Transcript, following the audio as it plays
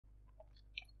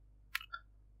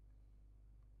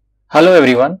Hello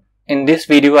everyone. In this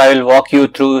video I will walk you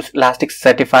through Elastic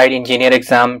Certified Engineer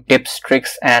exam tips,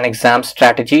 tricks and exam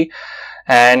strategy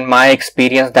and my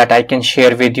experience that I can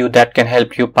share with you that can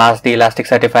help you pass the Elastic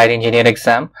Certified Engineer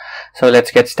exam. So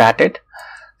let's get started.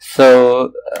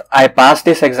 So I passed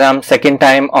this exam second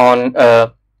time on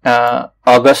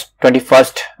August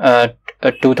 21st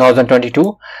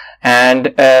 2022 and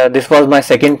this was my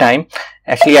second time.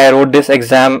 Actually I wrote this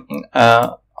exam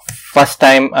first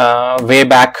time way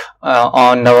back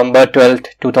on November 12th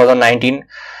 2019.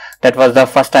 That was the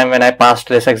first time when I passed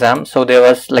this exam. So there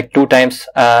was like two times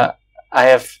I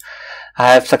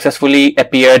have successfully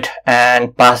appeared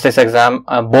and passed this exam,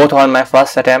 both on my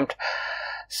first attempt.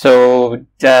 So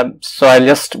I'll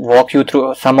just walk you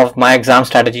through some of my exam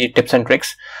strategy tips and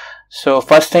tricks. So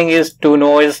first thing is to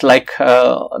know is like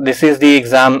this is the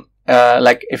exam,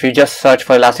 like if you just search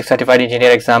for Elastic Certified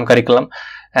Engineer exam curriculum,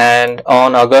 and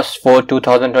on August 4,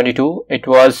 2022 it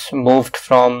was moved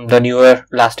from the newer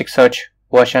Elasticsearch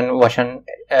version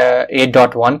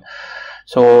 8.1.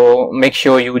 so make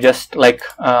sure you just like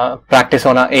practice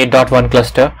on a 8.1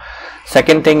 cluster.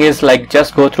 Second thing is like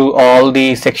just go through all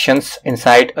the sections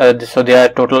inside. So there are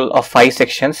a total of 5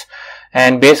 sections,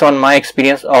 and based on my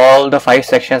experience all the 5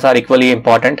 sections are equally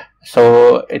important.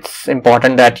 So it's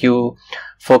important that you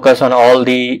focus on all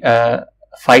the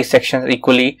 5 sections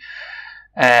equally.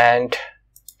 And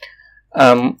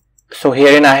so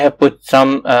herein I have put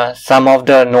some of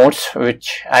the notes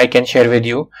which I can share with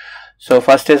you. So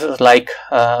first is like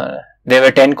there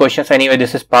were 10 questions. Anyway,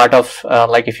 this is part of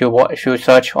like if you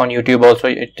search on YouTube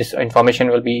also, this information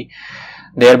will be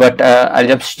there, but I'll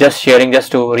just sharing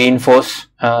just to reinforce.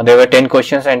 There were 10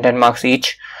 questions and 10 marks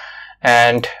each,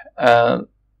 and and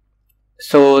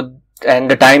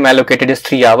the time allocated is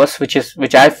 3 hours,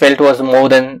 which I felt was more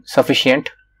than sufficient.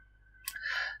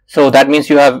 So that means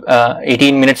you have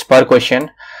 18 minutes per question,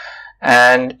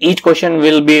 and each question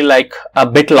will be like a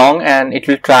bit long, and it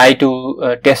will try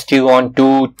to test you on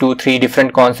 2 to 3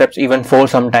 different concepts, even 4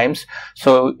 sometimes.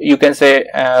 So you can say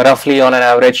roughly on an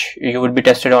average you would be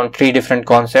tested on 3 different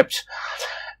concepts,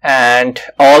 and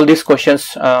all these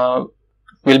questions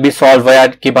will be solved via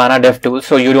Kibana DevTools.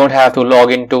 So you don't have to log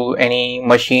into any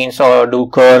machines or do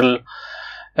curl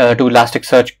to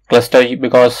Elasticsearch cluster,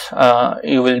 because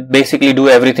you will basically do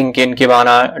everything in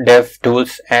Kibana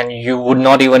DevTools, and you would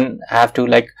not even have to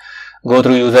like go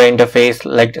through user interface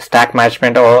like stack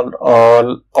management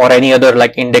or any other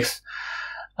like index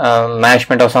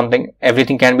management or something.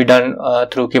 Everything can be done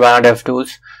through Kibana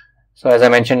DevTools. So as I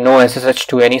mentioned, no SSH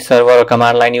to any server or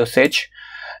command line usage,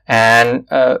 and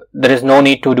there is no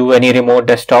need to do any remote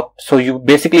desktop. So you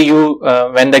basically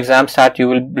when the exam starts, you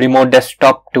will remote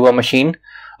desktop to a machine,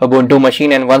 Ubuntu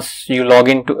machine, and once you log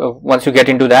into once you get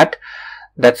into that,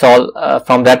 that's all.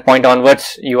 From that point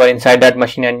onwards you are inside that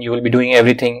machine and you will be doing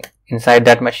everything inside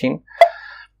that machine.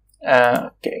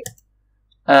 Okay.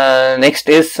 Next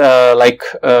is like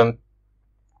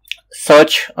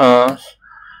search.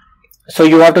 So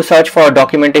you have to search for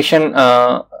documentation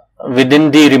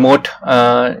within the remote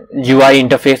UI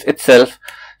interface itself.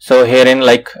 So herein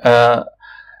like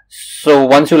so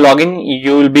once you log in,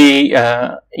 you will be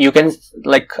you can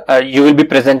like you will be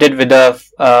presented with a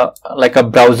like a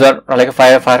browser, or like a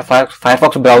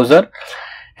Firefox browser,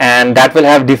 and that will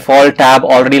have default tab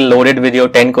already loaded with your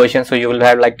 10 questions. So you will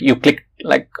have like, you click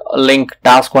like a link,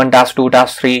 task 1, task 2,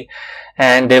 task 3,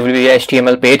 and there will be a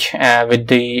HTML page with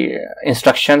the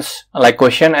instructions like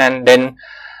question, and then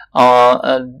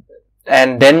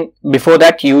before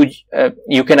that you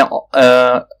can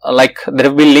like there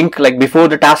will be link like before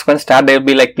the task 1 start, there will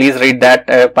be like please read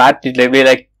that part. There will be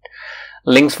like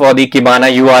links for the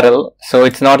Kibana URL. So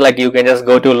it's not like you can just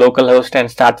go to localhost and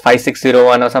start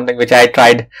 5601 or something, which I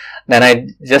tried. Then I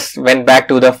just went back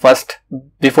to the first,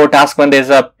 before task 1 there's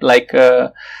a like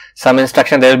some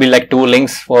instruction. There will be like 2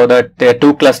 links for there are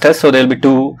 2 clusters, so there will be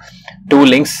two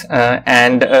links,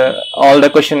 and all the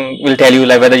question will tell you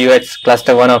like whether you it's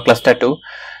cluster 1 or cluster 2.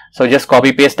 So just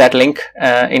copy paste that link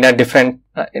in a different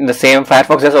in the same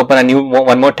Firefox. Just open a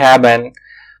one more tab and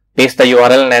paste the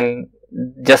URL, and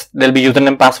just there'll be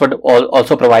username password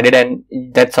also provided, and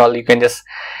that's all. You can just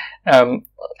I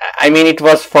mean, it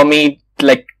was for me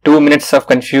like 2 minutes of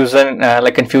confusion,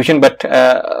 but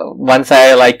once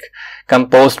I like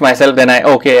composed myself, then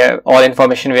all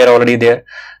information were already there.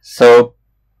 So,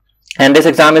 and this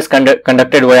exam is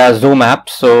conducted via Zoom app.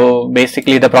 So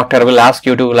basically the proctor will ask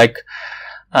you to like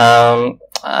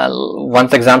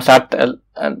once exam start,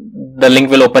 the link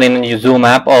will open in your Zoom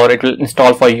app, or it will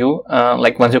install for you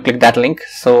like once you click that link.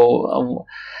 So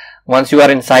once you are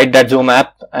inside that Zoom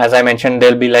app, as I mentioned,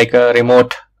 there will be like a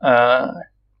remote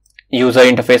user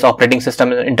interface, operating system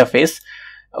interface,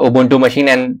 Ubuntu machine,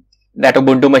 and that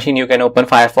Ubuntu machine you can open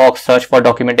Firefox, search for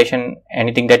documentation,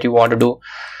 anything that you want to do.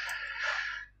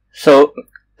 So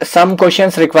some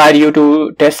questions require you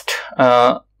to test.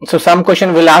 So some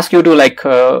question will ask you to like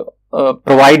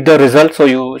provide the result. So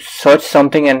you search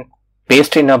something and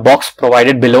paste in a box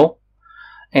provided below.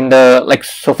 In the like,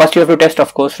 so first you have to test,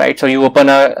 of course, right? So you open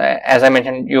as I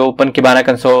mentioned, you open Kibana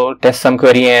console, test some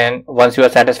query, and once you are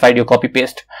satisfied, you copy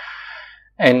paste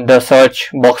in the search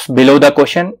box below the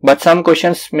question. But some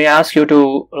questions may ask you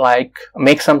to like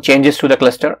make some changes to the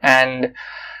cluster, and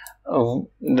when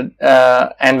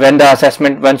the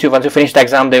assessment, once you finish the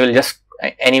exam, they will just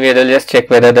they'll just check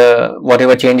whether the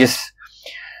whatever changes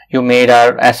you made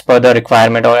are as per the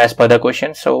requirement or as per the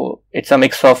question. So it's a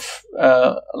mix of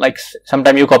like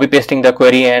sometimes you copy pasting the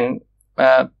query and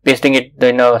pasting it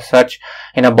in a search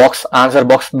in a box, answer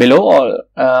box below,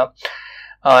 or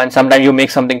and sometimes you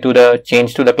make something to the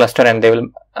change to the cluster, and they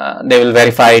will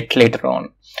verify it later on.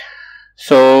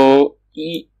 So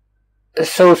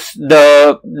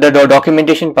the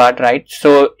documentation part, right?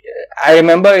 So I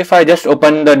remember if I just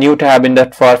open the new tab in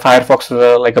that for Firefox,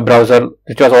 like a browser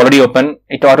which was already open,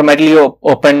 it automatically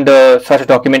opened the search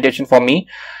documentation for me.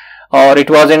 Or it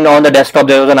was on the desktop,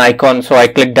 there was an icon, so I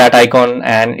clicked that icon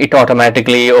and it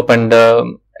automatically opened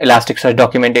the Elasticsearch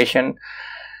documentation.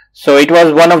 So it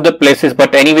was one of the places,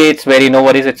 but anyway, it's very, no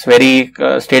worries, it's very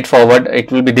straightforward.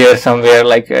 It will be there somewhere,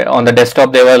 like on the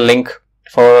desktop there was a link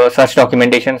for search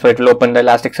documentation, so it will open the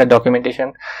Elasticsearch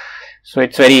documentation. So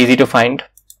it's very easy to find.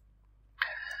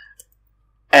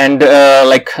 And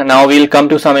like now we'll come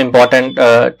to some important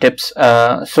tips.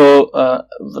 So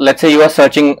let's say you are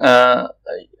searching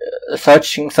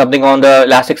something on the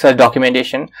Elasticsearch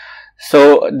documentation.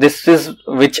 So this is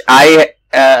which I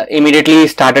immediately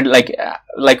started,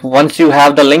 like once you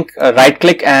have the link, right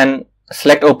click and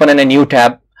select open in a new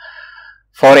tab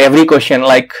for every question.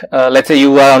 Like let's say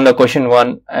you are on the question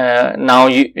 1, now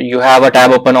you have a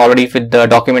tab open already with the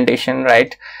documentation,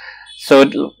 right? So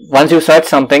once you search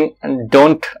something,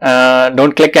 don't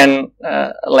click and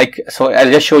like, so I'll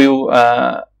just show you,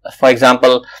 for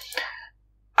example,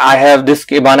 I have this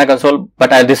Kibana console,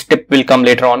 but this tip will come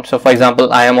later on. So for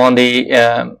example, I am on the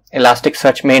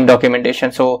Elasticsearch main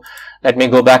documentation. So let me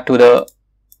go back to the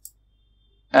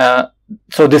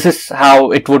so this is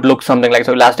how it would look, something like,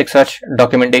 so Elasticsearch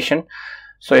documentation.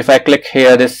 So if I click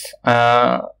here this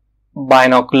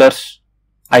binoculars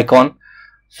icon,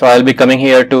 so I'll be coming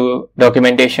here to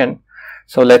documentation.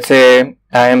 So let's say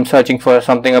I am searching for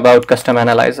something about custom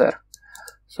analyzer.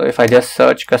 So if I just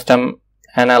search custom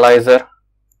analyzer,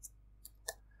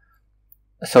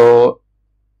 so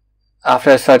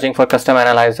after searching for custom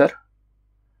analyzer,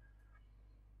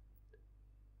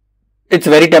 it's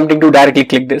very tempting to directly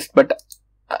click this, but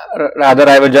rather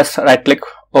I will just right click,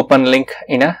 open link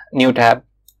in a new tab.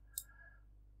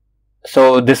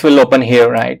 So this will open here,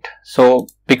 right? So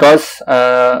because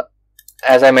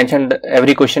as I mentioned,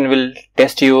 every question will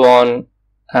test you on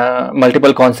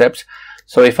multiple concepts.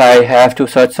 So if I have to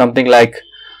search something like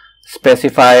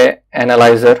specify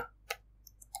analyzer,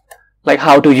 like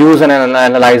how to use an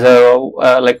analyzer,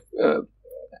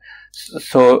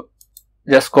 so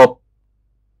just go,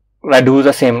 do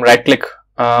the same, right click,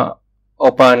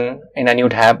 open in a new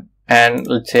tab, and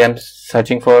let's say I'm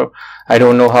searching for, I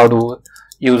don't know how to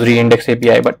use reindex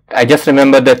API, but I just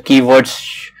remember the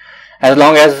keywords. As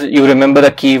long as you remember the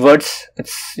keywords,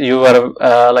 it's, you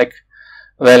are like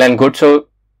well and good. So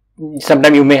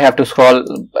sometimes you may have to scroll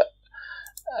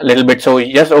a little bit, so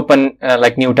you just open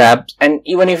like new tabs. And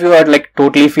even if you are like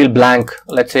totally feel blank,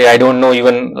 let's say I don't know,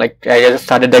 even like I just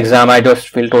started the exam, I just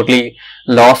feel totally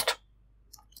lost,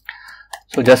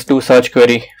 so just do search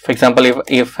query. For example,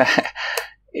 if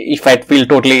if I feel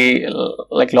totally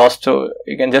like lost, so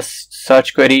you can just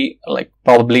search query, like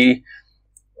probably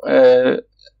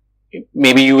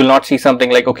maybe you will not see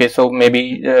something like, okay, so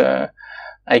maybe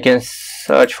I can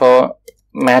search for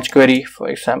match query, for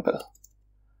example,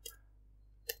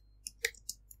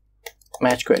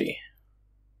 match query.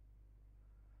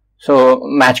 So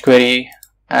match query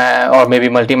or maybe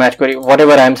multi-match query,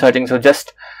 whatever I am searching. So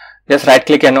just right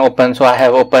click and open. So I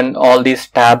have opened all these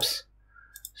tabs.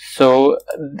 So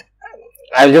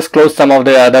I'll just close some of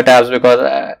the other tabs because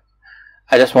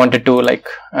I just wanted to like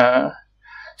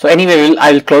so anyway,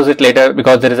 I'll close it later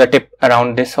because there is a tip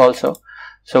around this also.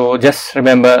 So just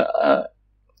remember,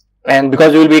 and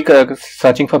because you will be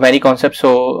searching for many concepts,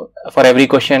 so for every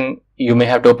question you may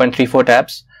have to open 3-4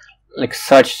 tabs, like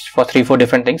search for 3-4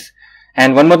 different things.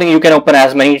 And one more thing, you can open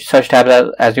as many search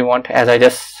tabs as you want, as I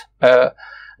just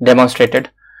demonstrated.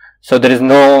 So there is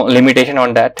no limitation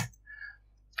on that.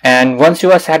 And once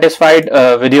you are satisfied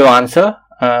with your answer,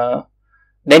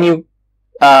 then you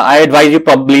I advise you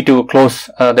probably to close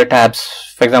the tabs.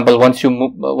 For example, once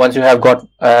you have got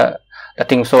the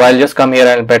thing, so I'll just come here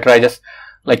and better I just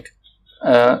like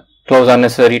close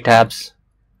unnecessary tabs.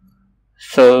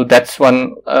 So that's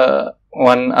one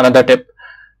another tip.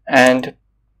 And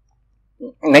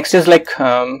next is like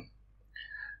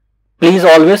please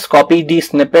always copy the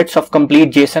snippets of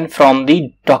complete JSON from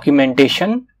the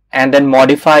documentation and then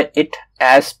modify it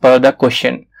as per the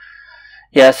question.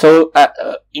 Yeah, so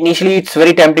initially it's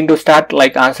very tempting to start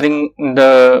like answering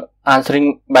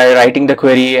by writing the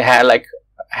query like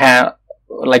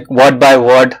word by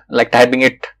word, like typing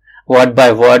it word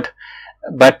by word.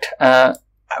 But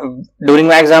during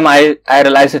my exam, I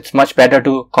realized it's much better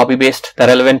to copy paste the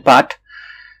relevant part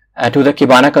to the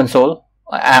Kibana console.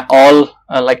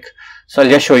 So I'll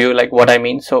just show you like what I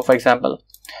mean. So for example,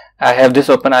 I have this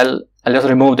open. I'll just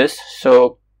remove this.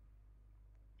 So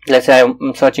let's say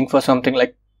I'm searching for something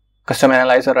like custom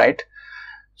analyzer, right?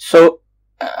 So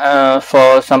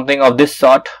for something of this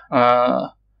sort,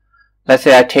 let's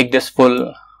say I take this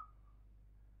full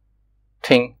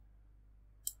thing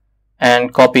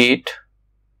and copy it.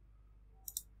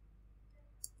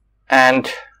 And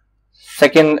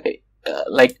second,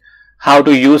 like how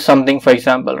to use something, for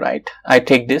example, right? I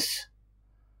take this,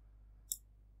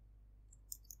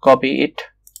 copy it,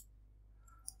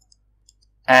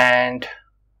 and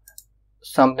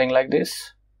something like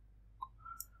this.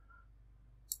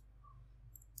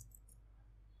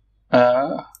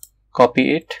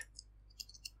 Copy it.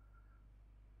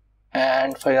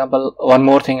 And for example, one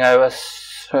more thing, I was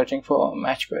searching for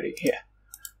match query here.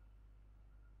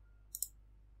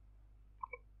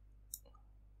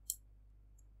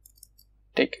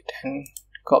 Take it and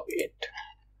copy it.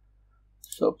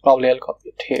 So probably I'll copy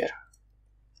it here.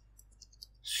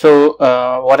 So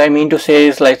what I mean to say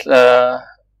is like I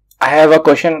have a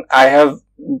question. I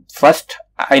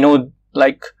know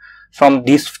like from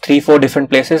these 3-4 different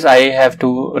places I have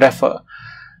to refer.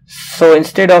 So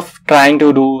instead of trying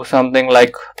to do something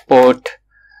like put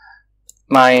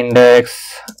my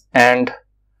index and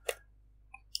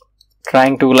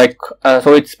trying to like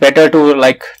so it's better to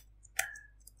like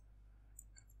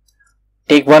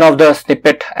take one of the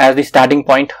snippet as the starting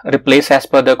point, replace as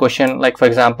per the question. Like for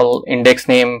example, index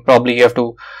name, probably you have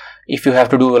to, if you have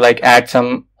to do like add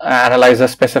some analyzer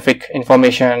specific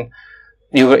information,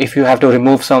 if you have to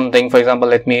remove something, for example,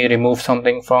 let me remove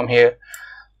something from here.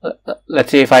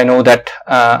 Let's say if I know that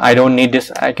I don't need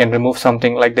this, I can remove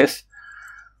something like this.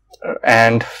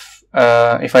 And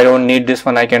if I don't need this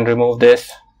one, I can remove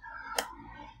this.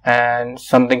 And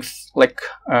something like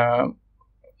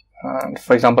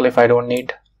for example, if I don't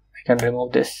need, I can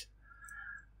remove this.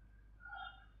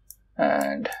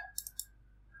 And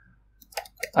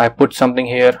I put something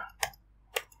here.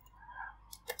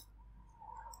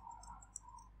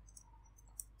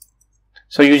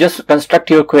 So you just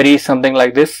construct your query something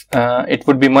like this. It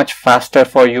would be much faster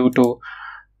for you to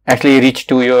actually reach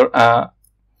to your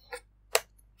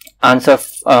answer.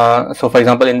 So for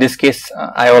example, in this case,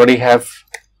 I already have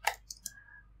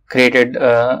created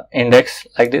index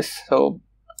like this. So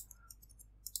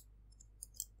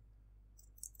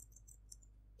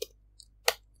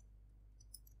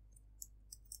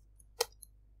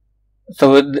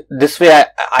this way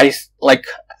I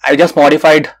just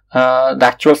modified the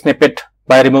actual snippet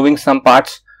by removing some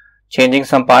parts, changing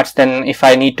some parts. Then if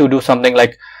I need to do something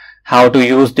like how to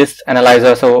use this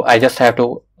analyzer, so I just have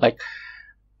to like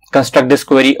construct this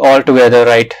query all together,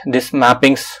 right? This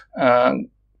mappings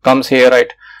comes here,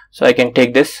 right? So I can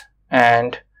take this,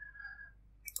 and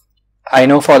I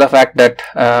know for the fact that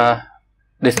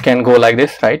this can go like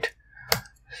this, right?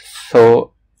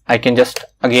 So I can just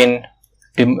again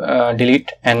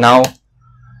delete, and now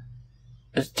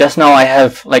just now I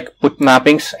have like put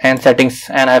mappings and settings,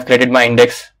 and I have created my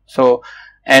index. So,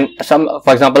 and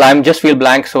for example, I'm just field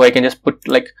blank, so I can just put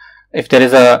like if there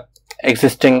is a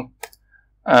existing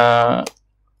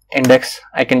index,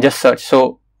 I can just search.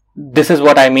 So this is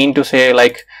what I mean to say,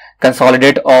 like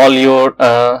consolidate all your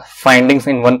findings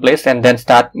in one place and then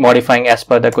start modifying as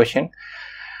per the question.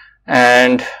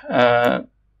 And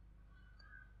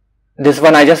this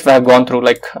one I just have gone through,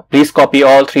 like please copy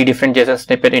all 3 different JSON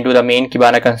snippet into the main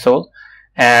Kibana console,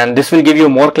 and this will give you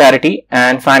more clarity.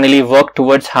 And finally work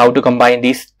towards how to combine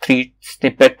these 3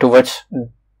 snippet towards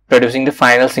producing the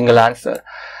final single answer.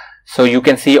 So you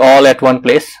can see all at one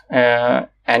place,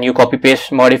 and you copy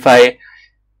paste, modify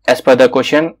as per the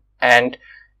question. And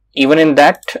even in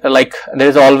that, like there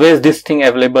is always this thing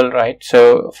available, right?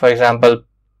 So for example,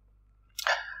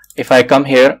 if I come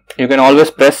here, you can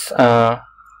always press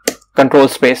control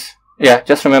space. yeah,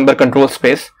 just remember control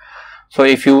space. So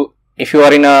if you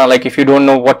are in a, like, if you don't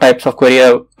know what types of query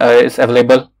is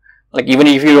available, like even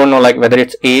if you don't know like whether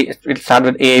it's A, it start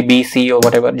with A, B, C or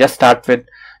whatever, just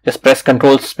press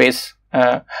control space,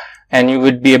 and you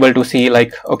would be able to see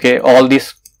like, okay, all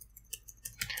these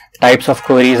types of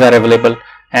queries are available.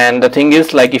 And the thing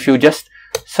is, like, if you just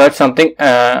search something,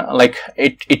 like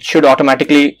it should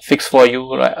automatically fix for you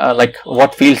like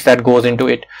what fields that goes into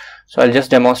it. So I'll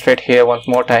just demonstrate here once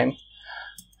more time.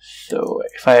 So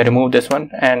if I remove this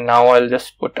one, and now I'll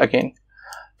just put again,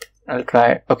 I'll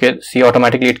try, okay, see,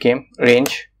 automatically it came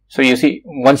range. So you see,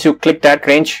 once you click that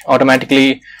range,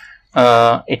 automatically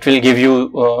it will give you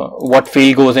what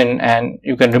field goes in, and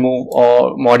you can remove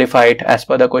or modify it as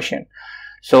per the question.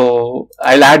 So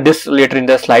I'll add this later in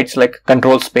the slides, like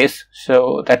control space.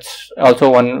 So that's also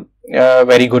one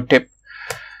very good tip.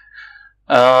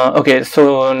 Okay,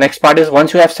 so next part is,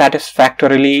 once you have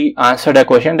satisfactorily answered a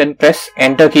question, then press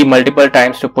enter key multiple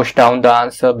times to push down the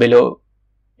answer below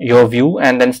your view,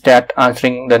 and then start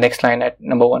answering the next line at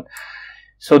number 1.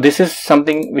 So this is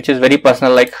something which is very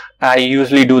personal, like I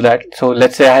usually do that. So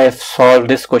let's say I have solved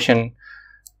this question,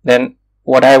 then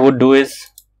what I would do is,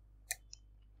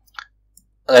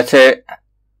 let's say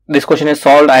this question is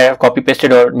solved, I have copy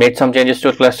pasted or made some changes to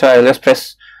a cluster, I'll just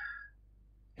press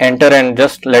enter and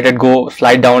just let it go,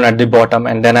 slide down at the bottom,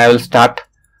 and then I will start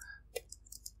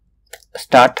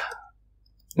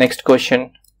next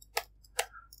question.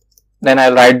 Then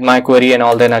I'll write my query and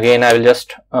all. Then again I will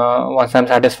just once I'm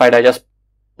satisfied, I just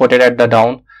put it at the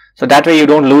down. So that way you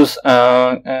don't lose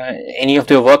any of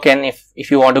the work, and if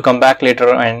you want to come back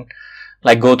later and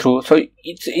like go through, so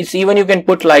it's even, you can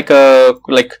put like a,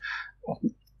 like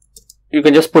you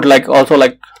can just put like also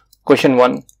like question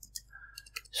 1.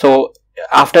 So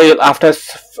after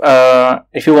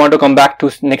if you want to come back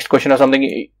to next question or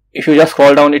something, if you just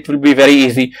scroll down, it will be very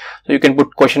easy. So you can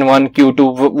put question 1,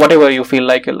 Q2, whatever you feel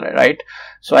like, right?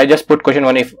 So I just put question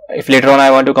 1. If later on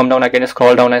I want to come down, I can just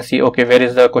scroll down and see, okay, where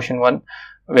is the question 1,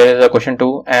 where is the question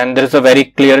 2, and there is a very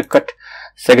clear cut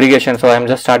segregation. So I'm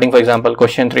just starting, for example,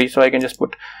 question 3. So I can just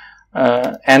put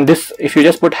and this, if you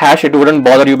just put hash, it wouldn't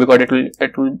bother you because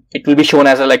it will be shown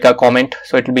as a, like a comment,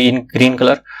 so it will be in green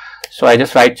color. So I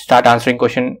just start answering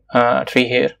question 3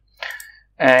 here,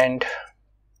 and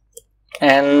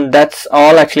that's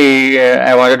all actually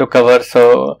I wanted to cover.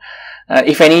 So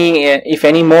if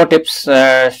any more tips,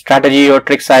 strategy or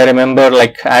tricks I remember,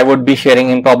 like I would be sharing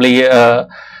in probably a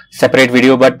separate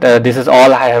video, but this is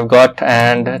all I have got,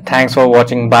 and thanks for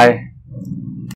watching. Bye.